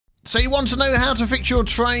So you want to know how to fix your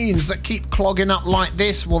trains that keep clogging up like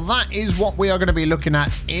this? Well, that is what we are going to be looking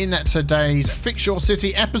at in today's Fix Your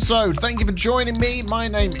City episode. Thank you for joining me. My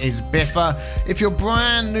name is Biffa. If you're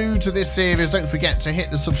brand new to this series, don't forget to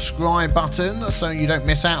hit the subscribe button so you don't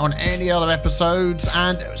miss out on any other episodes,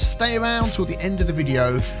 and stay around till the end of the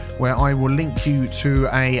video where I will link you to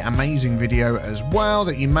an amazing video as well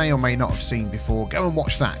that you may or may not have seen before. Go and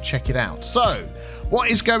watch that. Check it out. So,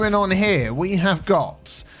 what is going on here? We have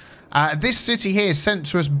got... this city here is sent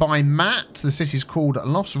to us by Matt. The city's called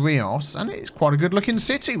Los Rios, and it's quite a good-looking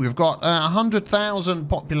city. We've got 100,000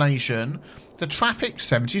 population. The traffic,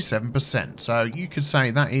 77%. So you could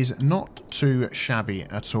say that is not too shabby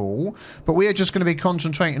at all. But we are just going to be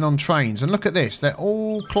concentrating on trains. And look at this. They're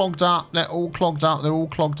all clogged up. They're all clogged up. They're all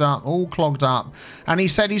clogged up. All clogged up. And he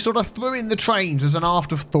said he sort of threw in the trains as an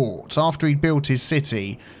afterthought after he built his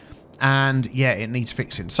city. And yeah, it needs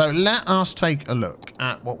fixing. So let us take a look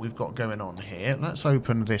at what we've got going on here. Let's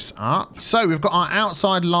open this up. So we've got our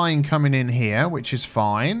outside line coming in here, which is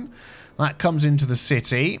fine. That comes into the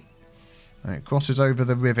city. It crosses over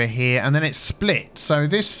the river here, and then it's split. So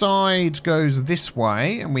this side goes this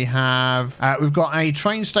way, and we've got a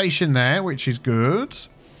train station there, which is good.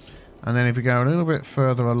 And then if we go a little bit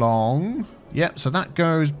further along... Yep, so that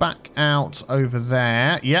goes back out over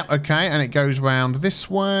there. Yep, okay, and it goes round this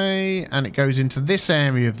way, and it goes into this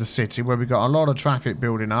area of the city where we've got a lot of traffic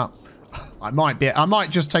building up. I might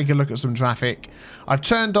just take a look at some traffic. I've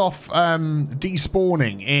turned off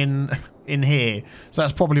despawning in here, so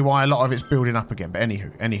that's probably why a lot of it's building up again. But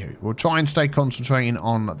anywho, we'll try and stay concentrating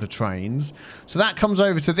on the trains. So that comes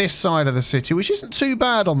over to this side of the city, which isn't too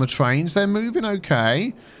bad on the trains. They're moving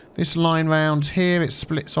okay. This line round here, it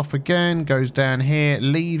splits off again, goes down here,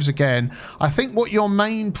 leaves again. I think what your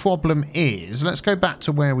main problem is, let's go back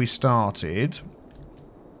to where we started.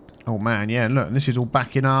 Oh man, yeah, look, this is all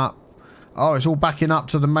backing up. Oh, it's all backing up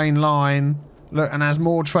to the main line. Look, and as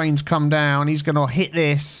more trains come down, he's going to hit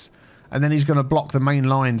this, and then he's going to block the main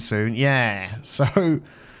line soon. Yeah, so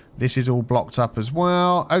this is all blocked up as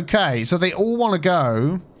well. Okay, so they all want to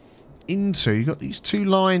go... into, you've got these two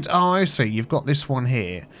lines. Oh, I see, you've got this one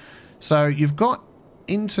here. So you've got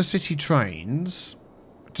intercity trains,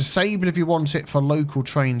 disabled if you want it for local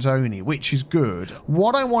trains only, which is good.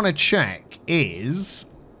 What I want to check is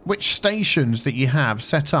which stations that you have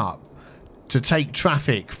set up to take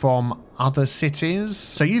traffic from other cities.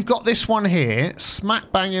 So you've got this one here,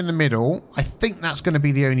 smack bang in the middle. I think that's going to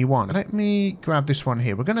be the only one. Let me grab this one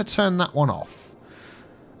here. We're going to turn that one off.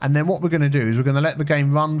 And then what we're going to do is we're going to let the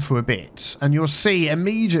game run for a bit. And you'll see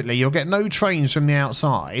immediately you'll get no trains from the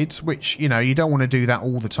outside, which, you know, you don't want to do that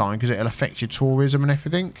all the time because it'll affect your tourism and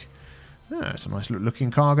everything. Yeah, it's a nice looking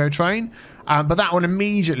cargo train. But that will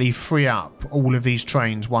immediately free up all of these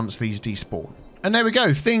trains once these despawn. And there we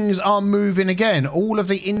go. Things are moving again. All of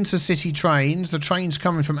the intercity trains, the trains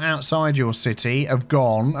coming from outside your city, have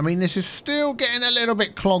gone. I mean, this is still getting a little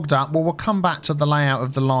bit clogged up. Well, we'll come back to the layout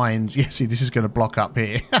of the lines. Yeah, see, this is going to block up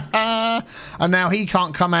here. And now he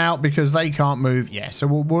can't come out because they can't move. Yeah, so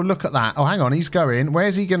we'll look at that. Oh, hang on. He's going.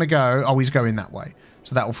 Where's he going to go? Oh, he's going that way.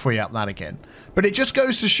 So that will free up that again. But it just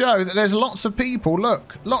goes to show that there's lots of people.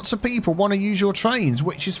 Look, lots of people want to use your trains,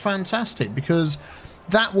 which is fantastic because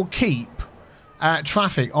that will keep...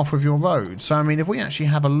 traffic off of your road. So I mean, if we actually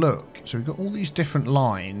have a look, so we've got all these different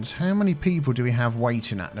lines. How many people do we have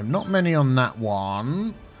waiting at them? Not many on that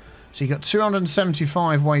one. So you've got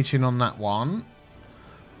 275 waiting on that one.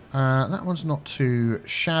 That one's not too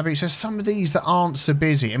shabby. So some of these that aren't so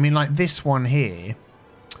busy, I mean, like this one here,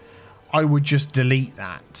 I would just delete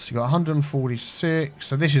that. You've got 146.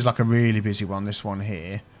 So this is like a really busy one, this one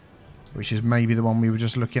here, which is maybe the one we were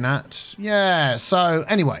just looking at. Yeah, so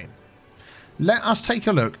anyway, let us take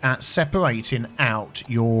a look at separating out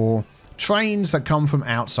your trains that come from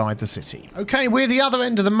outside the city. Okay, we're the other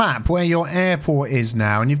end of the map where your airport is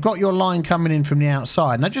now, and you've got your line coming in from the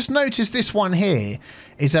outside. And I just noticed this one here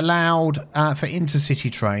is allowed for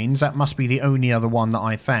intercity trains. That must be the only other one that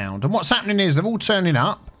I found. And what's happening is they're all turning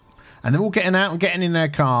up, and they're all getting out and getting in their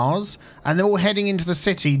cars, and they're all heading into the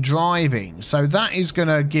city driving. So that is going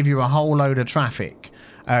to give you a whole load of traffic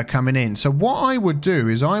coming in. So what I would do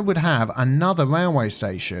is I would have another railway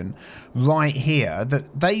station right here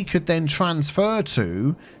that they could then transfer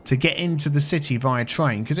to get into the city via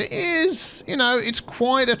train, because it is, you know, it's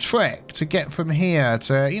quite a trek to get from here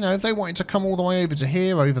to, you know, if they wanted to come all the way over to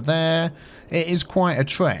here, over there, it is quite a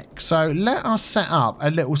trek. So let us set up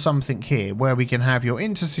a little something here where we can have your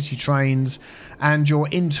intercity trains and your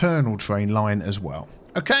internal train line as well.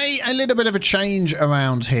 Okay, a little bit of a change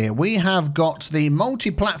around here. We have got the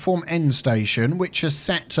multi-platform end station, which is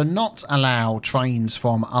set to not allow trains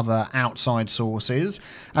from other outside sources.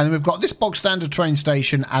 And then we've got this bog standard train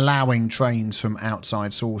station allowing trains from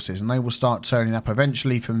outside sources. And they will start turning up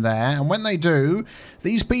eventually from there. And when they do,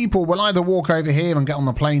 these people will either walk over here and get on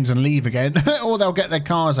the planes and leave again, or they'll get their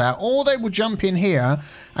cars out, or they will jump in here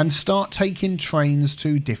and start taking trains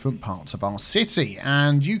to different parts of our city.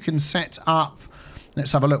 And you can set up...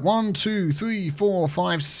 Let's have a look. 1, 2, 3, 4,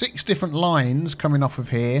 5, 6 different lines coming off of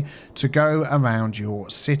here to go around your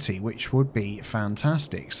city, which would be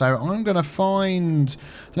fantastic. So I'm going to find...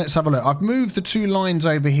 Let's have a look. I've moved the 2 lines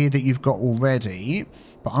over here that you've got already,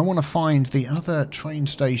 but I want to find the other train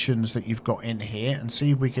stations that you've got in here and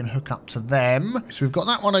see if we can hook up to them. So we've got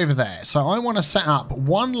that one over there. So I want to set up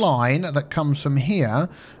one line that comes from here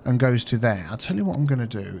and goes to there. I'll tell you what I'm going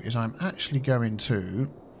to do is I'm actually going to...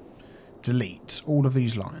 delete all of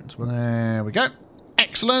these lines. Well, there we go.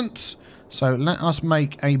 Excellent. So let us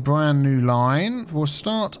make a brand new line. We'll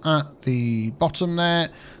start at the bottom there.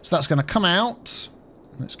 So that's going to come out.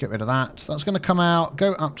 Let's get rid of that. That's going to come out,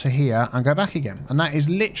 go up to here and go back again. And that is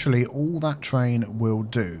literally all that train will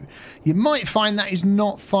do. You might find that is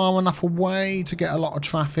not far enough away to get a lot of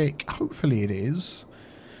traffic. Hopefully it is.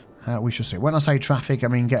 We shall see. When I say traffic, I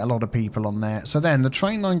mean get a lot of people on there. So then the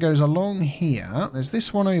train line goes along here. There's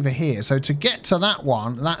this one over here. So to get to that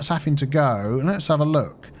one, that's having to go. Let's have a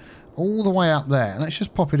look. All the way up there. Let's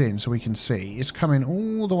just pop it in so we can see. It's coming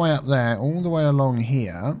all the way up there, all the way along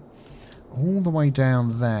here, all the way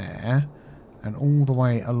down there, and all the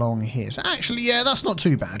way along here. So actually, yeah, that's not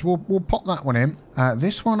too bad. We'll pop that one in.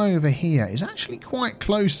 This one over here is actually quite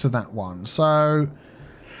close to that one. So...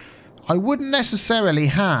 I wouldn't necessarily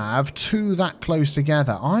have 2 that close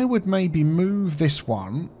together. I would maybe move this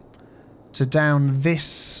one to down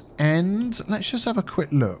this end. Let's just have a quick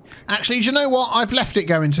look. Actually, do you know what? I've left it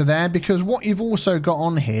going to there because what you've also got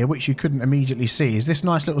on here, which you couldn't immediately see, is this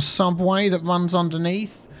nice little subway that runs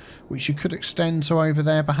underneath, which you could extend to over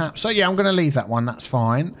there perhaps. So yeah, I'm going to leave that one. That's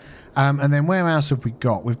fine. And then where else have we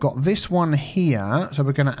got? We've got this one here. So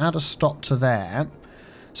we're going to add a stop to there.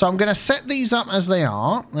 So I'm going to set these up as they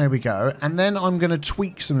are. There we go. And then I'm going to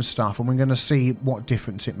tweak some stuff and we're going to see what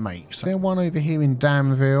difference it makes. Is there one over here in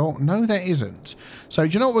Danville? No, there isn't. So do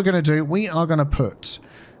you know what we're going to do? We are going to put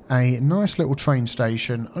a nice little train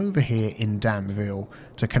station over here in Danville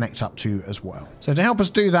to connect up to as well. So to help us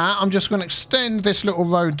do that, I'm just going to extend this little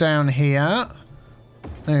road down here.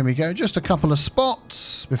 There we go. Just a couple of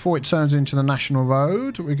spots before it turns into the national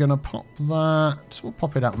road. We're going to pop that. We'll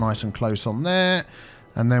pop it up nice and close on there.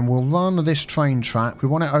 And then we'll run this train track. We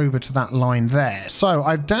want it over to that line there. So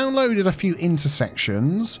I've downloaded a few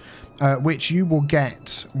intersections, which you will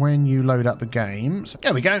get when you load up the game. So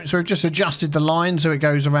there we go. So we've just adjusted the line so it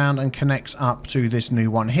goes around and connects up to this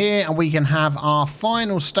new one here. And we can have our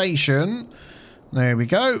final station. There we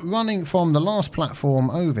go. Running from the last platform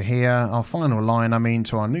over here. Our final line, I mean,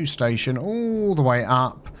 to our new station all the way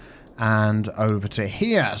up and over to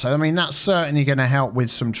here. So, I mean, that's certainly going to help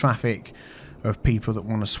with some traffic of people that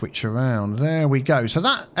want to switch around. There we go. So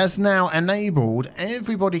that has now enabled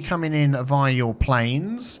everybody coming in via your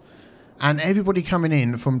planes and everybody coming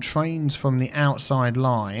in from trains from the outside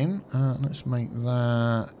line. Let's make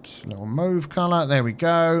that little mauve colour. There we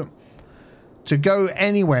go. To go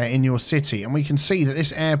anywhere in your city. And we can see that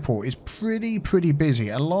this airport is pretty busy.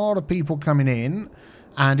 A lot of people coming in.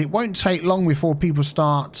 And it won't take long before people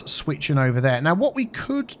start switching over there. Now, what we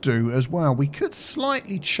could do as well, we could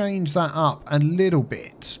slightly change that up a little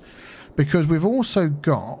bit. Because we've also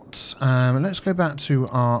got... let's go back to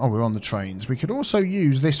our... Oh, we're on the trains. We could also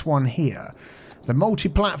use this one here. The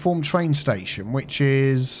multi-platform train station, which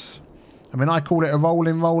is... I mean, I call it a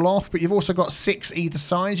roll-in, roll-off, but you've also got 6 either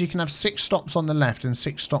side. You can have 6 stops on the left and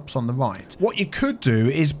 6 stops on the right. What you could do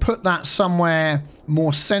is put that somewhere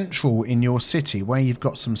more central in your city where you've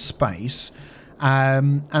got some space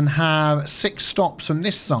and have 6 stops on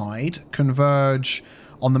this side converge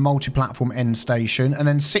on the multi-platform end station and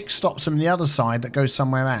then 6 stops on the other side that go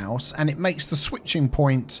somewhere else, and it makes the switching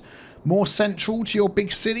point more central to your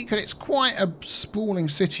big city, because it's quite a sprawling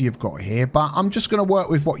city you've got here. But I'm just going to work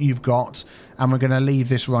with what you've got, and we're going to leave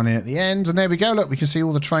this running at the end. And there we go. Look, we can see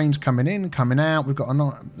all the trains coming in, coming out. We've got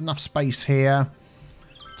enough space here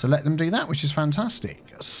to let them do that, which is fantastic.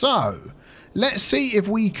 So let's see if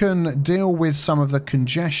we can deal with some of the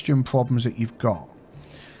congestion problems that you've got.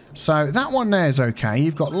 So that one there is okay.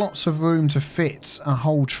 You've got lots of room to fit a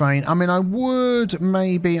whole train. I mean, I would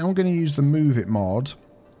maybe... I'm going to use the Move It mod.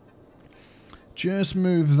 Just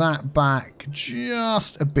move that back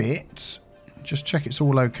just a bit. Just check it's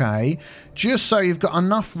all okay. Just so you've got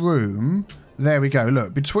enough room. There we go.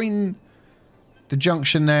 Look, between the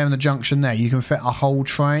junction there and the junction there, you can fit a whole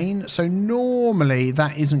train. So normally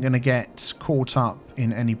that isn't going to get caught up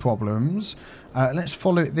in any problems. Let's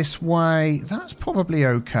follow it this way. That's probably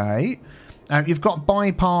okay. You've got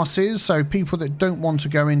bypasses, so people that don't want to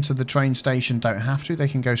go into the train station don't have to. They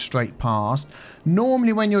can go straight past.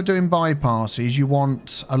 Normally when you're doing bypasses, you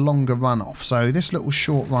want a longer runoff. So this little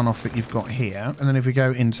short runoff that you've got here, and then if we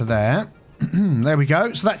go into there, there we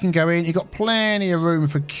go. So that can go in. You've got plenty of room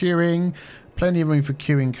for queuing. Plenty of room for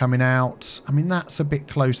queuing coming out. I mean, that's a bit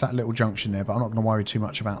close, that little junction there, but I'm not going to worry too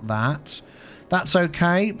much about that. That's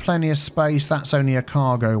okay. Plenty of space. That's only a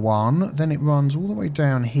cargo one. Then it runs all the way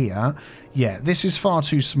down here. Yeah, this is far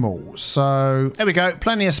too small. So, there we go.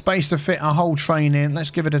 Plenty of space to fit a whole train in. Let's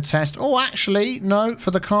give it a test. Oh, actually, no.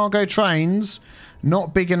 For the cargo trains,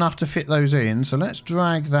 not big enough to fit those in. So, let's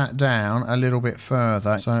drag that down a little bit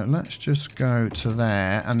further. So, let's just go to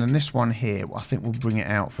there. And then this one here, I think we'll bring it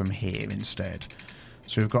out from here instead.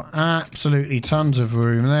 So we've got absolutely tons of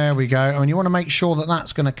room. There we go. And you want to make sure that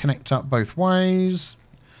that's going to connect up both ways.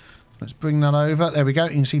 Let's bring that over. There we go. You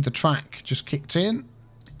can see the track just kicked in.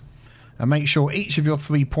 And make sure each of your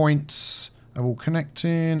 3 points are all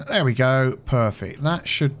connecting. There we go. Perfect. That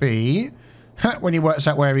should be, when he works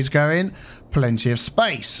out where he's going, plenty of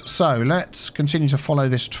space. So let's continue to follow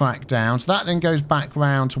this track down. So that then goes back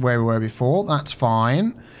round to where we were before. That's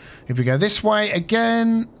fine. If we go this way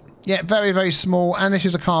again... Yeah, very, very small. And this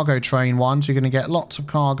is a cargo train one. So you're going to get lots of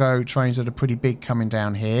cargo trains that are pretty big coming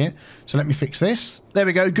down here. So let me fix this. There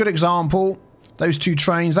we go. Good example. Those two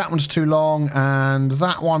trains. That one's too long. And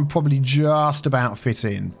that one probably just about fit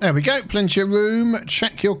in. There we go. Plenty of room.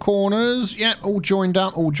 Check your corners. Yep, all joined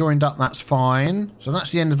up. All joined up. That's fine. So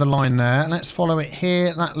that's the end of the line there. Let's follow it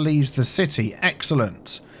here. That leaves the city.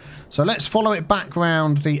 Excellent. So let's follow it back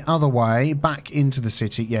round the other way, back into the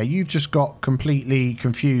city. Yeah, you've just got completely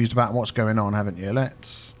confused about what's going on, haven't you?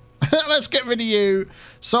 Let's get rid of you.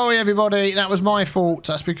 Sorry, everybody. That was my fault.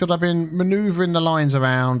 That's because I've been manoeuvring the lines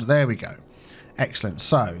around. There we go. Excellent.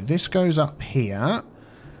 So this goes up here.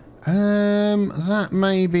 That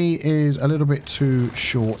maybe is a little bit too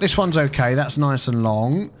short. This one's okay. That's nice and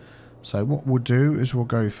long. So what we'll do is we'll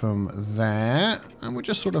go from there and we'll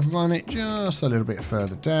just sort of run it just a little bit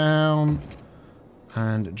further down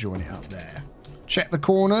and join it up there. Check the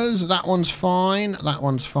corners. That one's fine. That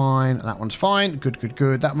one's fine. That one's fine. Good, good,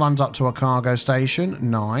 good. That runs up to a cargo station.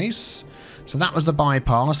 Nice. So that was the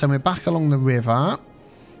bypass. Then we're back along the river.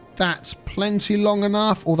 That's plenty long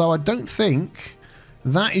enough, although I don't think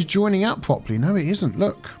that is joining up properly. No, it isn't.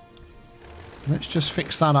 Look. Let's just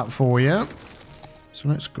fix that up for you. So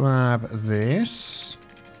let's grab this.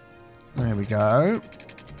 There we go.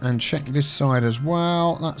 And check this side as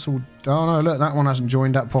well. That's all... Oh, no, look, that one hasn't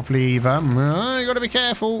joined up properly either. Oh, you got to be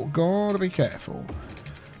careful. Got to be careful.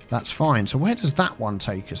 That's fine. So where does that one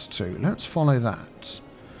take us to? Let's follow that.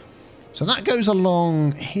 So that goes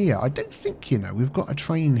along here. I don't think, you know, we've got a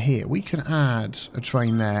train here. We can add a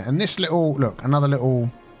train there. And this little... Look, another little...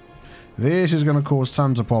 This is going to cause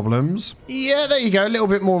tons of problems. Yeah, there you go. A little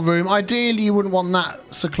bit more room. Ideally, you wouldn't want that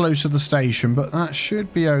so close to the station, but that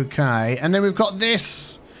should be okay. And then we've got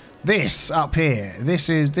this up here. This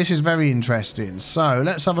is very interesting. So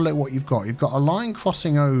let's have a look at what you've got. You've got a line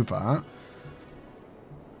crossing over.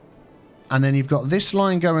 And then you've got this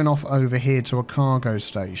line going off over here to a cargo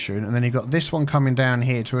station. And then you've got this one coming down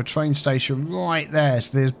here to a train station right there.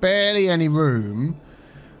 So there's barely any room.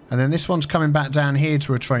 And then this one's coming back down here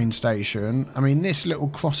to a train station. I mean, this little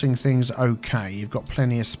crossing thing's okay. You've got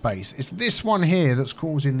plenty of space. It's this one here that's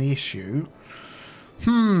causing the issue.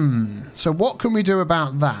 So what can we do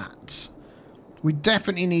about that? We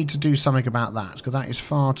definitely need to do something about that, because that is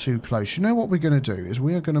far too close. You know what we're going to do is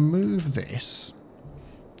we are going to move this.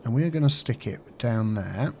 And we are going to stick it down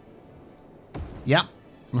there. Yep,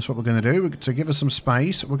 that's what we're going to do. To give us some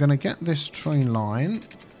space, we're going to get this train line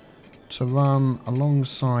to run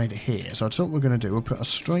alongside here. So that's what we're going to do. We'll put a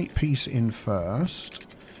straight piece in first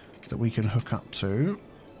that we can hook up to.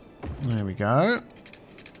 There we go.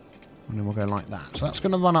 And then we'll go like that. So that's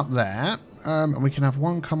going to run up there. And we can have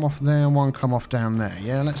one come off there and one come off down there.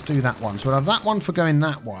 Yeah, let's do that one. So we'll have that one for going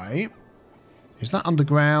that way. Is that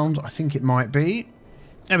underground? I think it might be.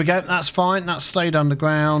 There we go. That's fine. That's stayed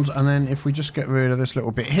underground. And then if we just get rid of this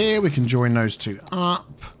little bit here, we can join those two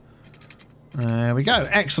up. There we go.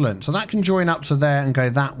 Excellent. So that can join up to there and go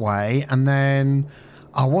that way. And then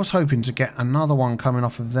I was hoping to get another one coming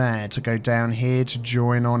off of there to go down here to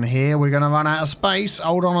join on here. We're going to run out of space.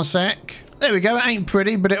 Hold on a sec. There we go. It ain't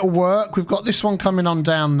pretty, but it'll work. We've got this one coming on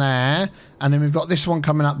down there, and then we've got this one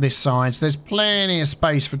coming up this side. So there's plenty of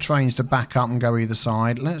space for trains to back up and go either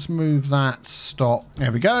side. Let's move that stop.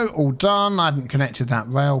 There we go. All done. I hadn't connected that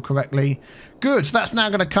rail correctly. Good. So that's now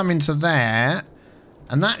going to come into there,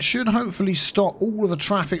 and that should hopefully stop all of the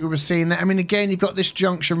traffic we were seeing there. I mean, again, you've got this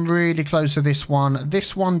junction really close to this one.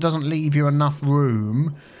 This one doesn't leave you enough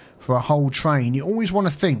room for a whole train. You always want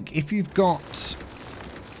to think, if you've got...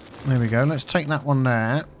 There we go. Let's take that one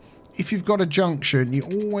there. If you've got a junction, you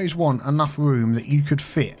always want enough room that you could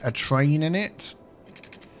fit a train in it.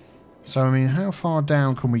 So, I mean, how far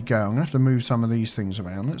down can we go? I'm going to have to move some of these things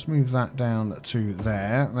around. Let's move that down to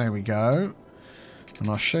there. There we go. And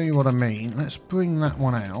I'll show you what I mean. Let's bring that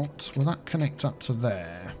one out. Will that connect up to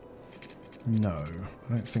there? No,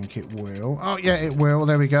 I don't think it will. Oh, yeah, it will.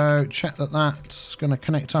 There we go. Check that that's going to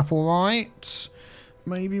connect up all right.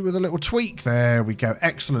 Maybe with a little tweak. There we go.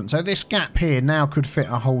 Excellent. So this gap here now could fit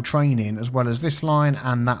a whole train in, as well as this line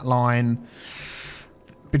and that line.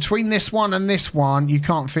 Between this one and this one, you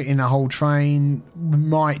can't fit in a whole train. We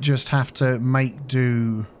might just have to make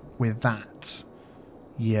do with that.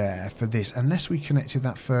 Yeah, for this. Unless we connected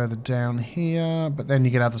that further down here. But then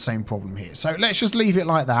you're going to have the same problem here. So let's just leave it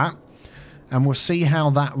like that. And we'll see how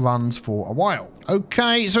that runs for a while.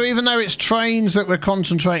 Okay, so even though it's trains that we're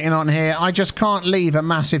concentrating on here, I just can't leave a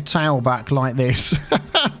massive tailback like this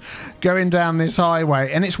going down this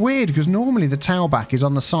highway. And it's weird because normally the tailback is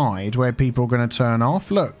on the side where people are going to turn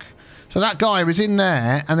off. Look. So that guy was in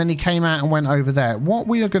there and then he came out and went over there. What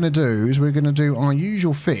we are going to do is we're going to do our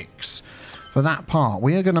usual fix for that part.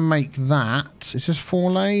 We are going to make that... Is this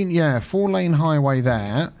 4-lane? Yeah, 4-lane highway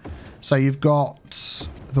there. So you've got...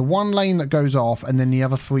 the one lane that goes off and then the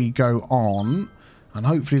other 3 go on, and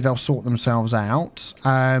hopefully they'll sort themselves out.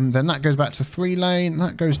 Then that goes back to 3-lane,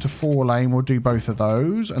 that goes to 4-lane. We'll do both of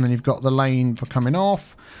those, and then you've got the lane for coming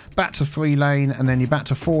off, back to 3-lane, and then you're back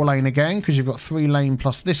to 4-lane again because you've got 3-lane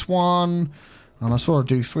plus this one. And I sort of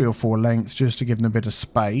do 3 or 4 lengths just to give them a bit of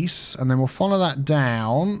space, and then we'll follow that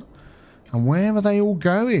down. And where are they all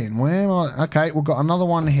going? Okay, we've got another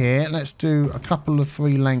one here. Let's do a couple of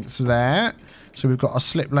 3 lengths there. So we've got a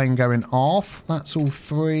slip lane going off. That's all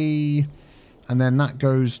 3. And then that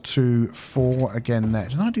goes to 4 again there.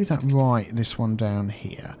 Did I do that right? This one down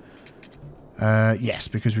here. Yes,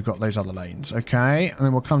 because we've got those other lanes. Okay. And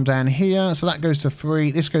then we'll come down here. So that goes to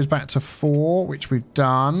 3. This goes back to 4, which we've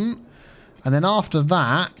done. And then after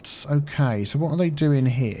that... Okay, so what are they doing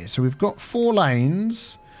here? So we've got 4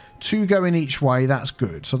 lanes. 2 going each way. That's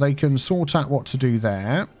good. So they can sort out what to do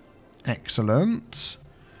there. Excellent.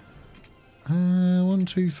 1,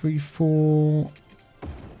 2, 3, 4.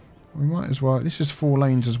 We might as well. This is 4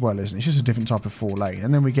 lanes as well, isn't it? It's just a different type of 4 lane.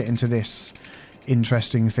 And then we get into this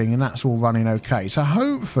interesting thing, and that's all running okay. So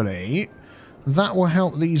hopefully that will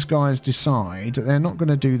help these guys decide that they're not going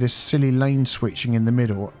to do this silly lane switching in the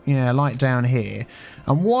middle. Yeah, like down here.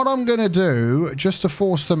 And what I'm going to do, just to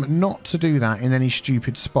force them not to do that in any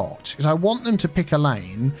stupid spot, is I want them to pick a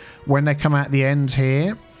lane when they come out the end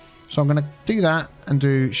here. So I'm going to do that and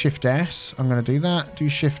do Shift S. I'm going to do that, do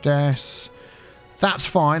Shift S. That's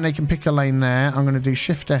fine. They can pick a lane there. I'm going to do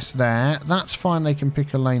Shift S there. That's fine. They can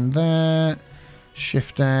pick a lane there.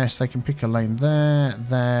 Shift S. They can pick a lane there.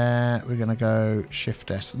 There. We're going to go Shift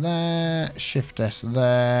S there. Shift S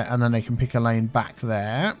there. And then they can pick a lane back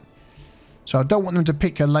there. So I don't want them to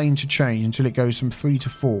pick a lane to change until it goes from 3 to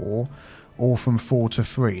 4 or from 4 to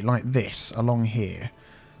 3. Like this along here.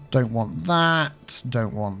 Don't want that,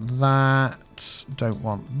 don't want that, don't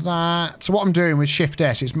want that. So what I'm doing with Shift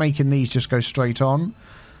S is making these just go straight on.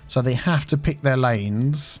 So they have to pick their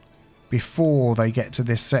lanes before they get to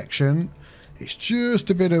this section. It's just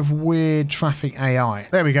a bit of weird traffic AI.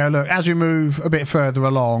 There we go, look, as we move a bit further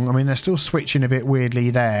along, I mean, they're still switching a bit weirdly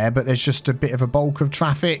there, but there's just a bit of a bulk of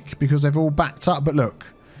traffic because they've all backed up. But look,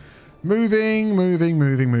 moving.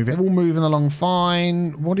 They're all moving along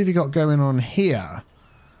fine. What have you got going on here?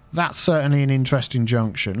 That's certainly an interesting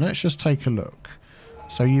junction. Let's just take a look.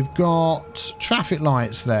 So you've got traffic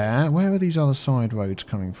lights there. Where are these other side roads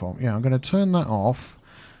coming from? Yeah, I'm going to turn that off.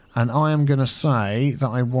 And I am going to say that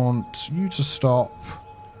I want you to stop.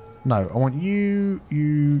 No, I want you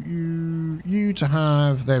to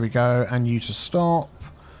have... There we go. And you to stop.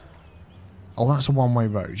 Oh, that's a one-way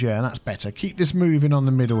road. Yeah, that's better. Keep this moving on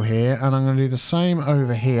the middle here. And I'm going to do the same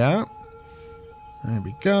over here. There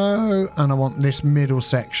we go. And I want this middle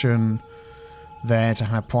section there to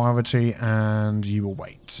have priority, and you will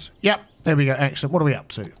wait. Yep, there we go. Excellent. What are we up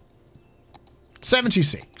to?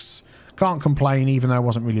 76. Can't complain, even though I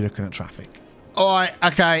wasn't really looking at traffic. All right,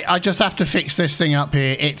 okay, I just have to fix this thing up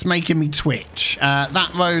here. It's making me twitch.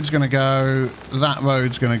 That road's going to go. That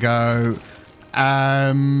road's going to go.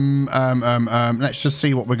 Let's just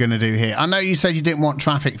see what we're going to do here. I know you said you didn't want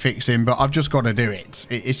traffic fixing, but I've just got to do it.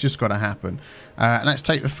 It's just got to happen. Let's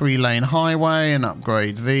take the 3-lane highway and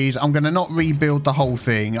upgrade these. I'm going to not rebuild the whole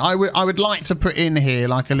thing. I would like to put in here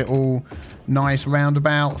like a little nice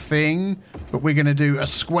roundabout thing, but we're going to do a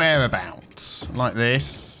square about like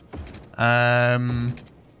this. Yeah,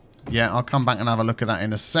 I'll come back and have a look at that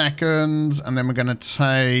in a second. And then we're going to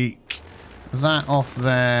take that off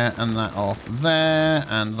there, and that off there,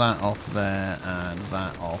 and that off there, and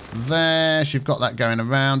that off there. So you've got that going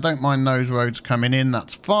around. Don't mind those roads coming in.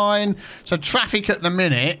 That's fine. So traffic at the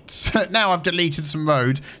minute. Now I've deleted some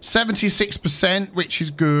roads. 76%, which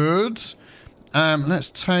is good.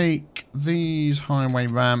 Let's take these highway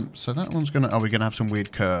ramps. So that one's going to... Oh, we're going to have some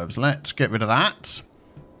weird curves. Let's get rid of that.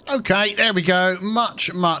 Okay, there we go.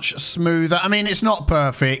 Much, much smoother. I mean, it's not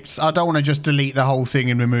perfect. I don't want to just delete the whole thing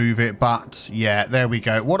and remove it, but yeah, there we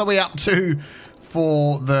go. What are we up to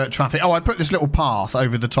for the traffic? Oh, I put this little path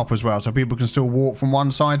over the top as well, so people can still walk from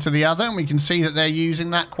one side to the other, and we can see that they're using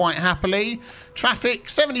that quite happily. Traffic,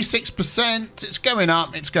 76%. It's going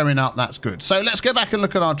up. It's going up. That's good. So let's go back and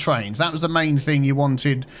look at our trains. That was the main thing you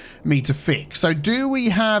wanted me to fix. So do we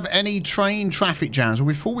have any train traffic jams? Well,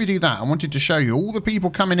 before we do that, I wanted to show you all the people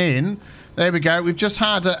coming in. There we go. We've just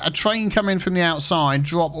had a train come in from the outside,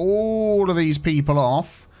 drop all of these people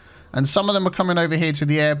off. And some of them are coming over here to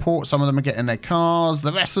the airport. Some of them are getting their cars.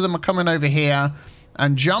 The rest of them are coming over here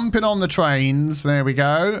and jumping on the trains. There we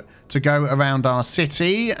go. To go around our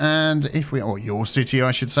city. And if we... Or your city,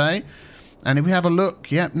 I should say. And if we have a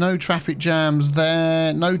look, yep, no traffic jams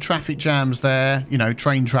there. No traffic jams there. You know,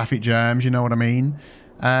 train traffic jams, you know what I mean.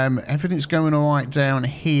 Everything's going all right down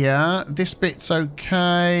here. This bit's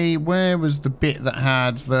okay. Where was the bit that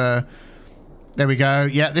had the... There we go.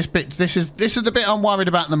 Yeah, this is the bit I'm worried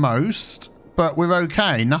about the most, but we're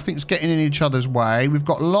okay. Nothing's getting in each other's way. We've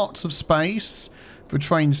got lots of space for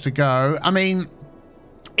trains to go. I mean,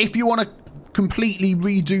 if you want to completely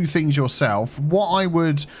redo things yourself, what I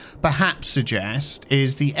would perhaps suggest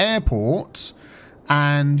is the airport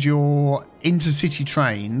and your intercity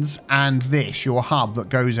trains and this, your hub that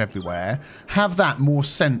goes everywhere, have that more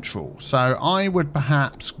central. So I would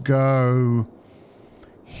perhaps go...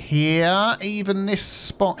 here, even this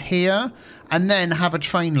spot here, and then have a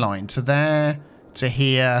train line to there, to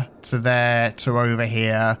here, to there, to over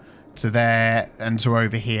here, to there, and to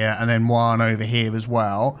over here, and then one over here as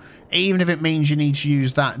well. Even if it means you need to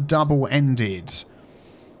use that double-ended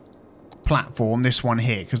platform, this one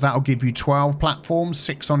here, because that'll give you 12 platforms,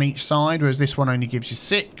 6 on each side, whereas this one only gives you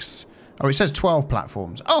 6. Oh, it says 12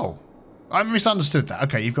 platforms. Oh, I misunderstood that.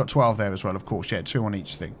 Okay, you've got 12 there as well, of course. Yeah, 2 on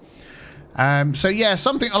each thing. So yeah,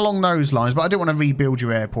 something along those lines, but I didn't want to rebuild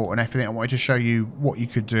your airport and everything. I wanted to show you what you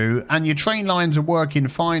could do, and your train lines are working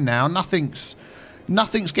fine now. Nothing's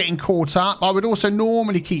getting caught up. I would also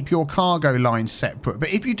normally keep your cargo lines separate,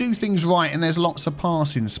 but if you do things right and there's lots of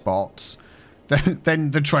passing spots,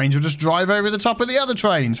 then the trains will just drive over the top of the other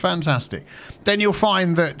trains. Fantastic. Then you'll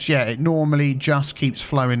find that, yeah, it normally just keeps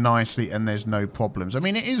flowing nicely and there's no problems. I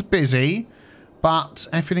mean, it is busy, but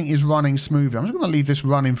everything is running smoothly. I'm just going to leave this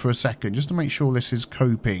running for a second just to make sure this is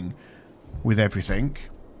coping with everything.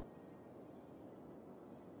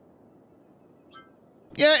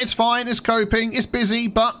 Yeah, it's fine. It's coping. It's busy,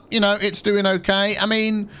 but, you know, it's doing okay. I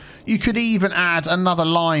mean, you could even add another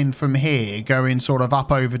line from here going sort of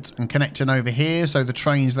up over and connecting over here. So the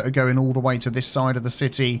trains that are going all the way to this side of the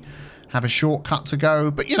city have a shortcut to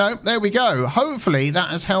go. But, you know, there we go. Hopefully that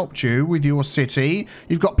has helped you with your city.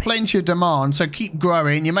 You've got plenty of demand, so keep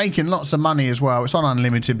growing. You're making lots of money as well. It's on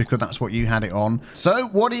unlimited because that's what you had it on. So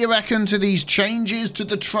what do you reckon to these changes to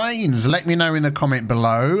the trains? Let me know in the comment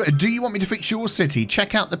below. Do you want me to fix your city?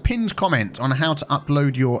 Check out the pinned comment on how to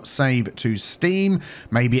upload your save to Steam.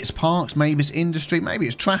 Maybe it's parks, maybe it's industry, maybe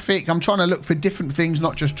it's traffic. I'm trying to look for different things,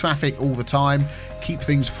 not just traffic all the time. Keep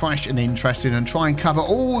things fresh and interesting and try and cover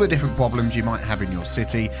all the different problems you might have in your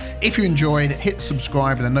city. If you enjoyed, hit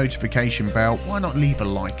subscribe and the notification bell. Why not leave a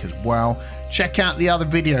like as well? Check out the other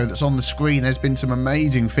video that's on the screen. There's been some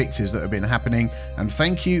amazing fixes that have been happening, and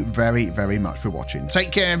thank you very, very much for watching.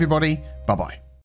 Take care, everybody. Bye-bye.